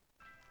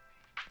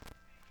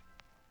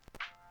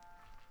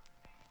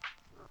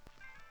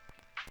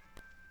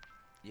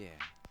Yeah.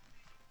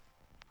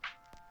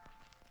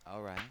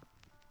 All right.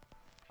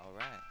 All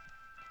right.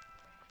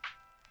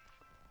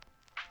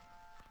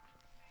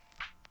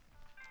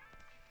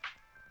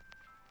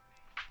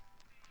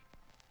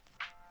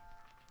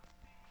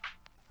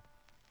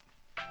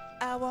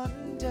 I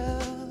wonder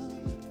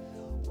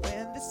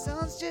when the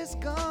sun's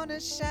just gonna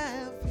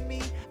shine for me.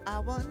 I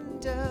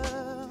wonder.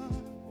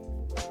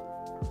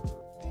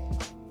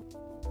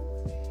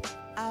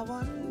 I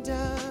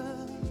wonder,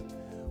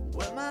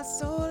 will my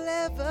soul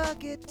ever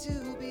get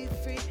to be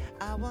free?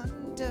 I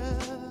wonder.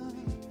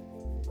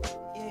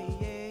 Yeah,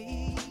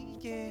 yeah,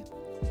 yeah.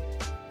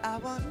 I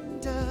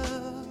wonder,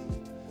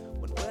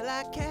 when will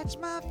I catch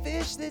my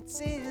fish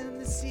that's in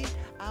the sea?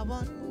 I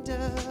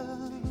wonder.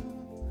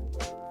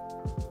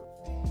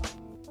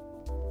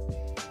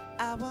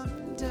 I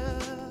wonder,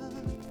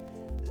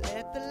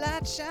 let the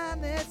light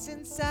shine that's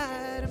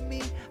inside of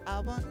me. I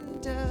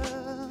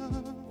wonder.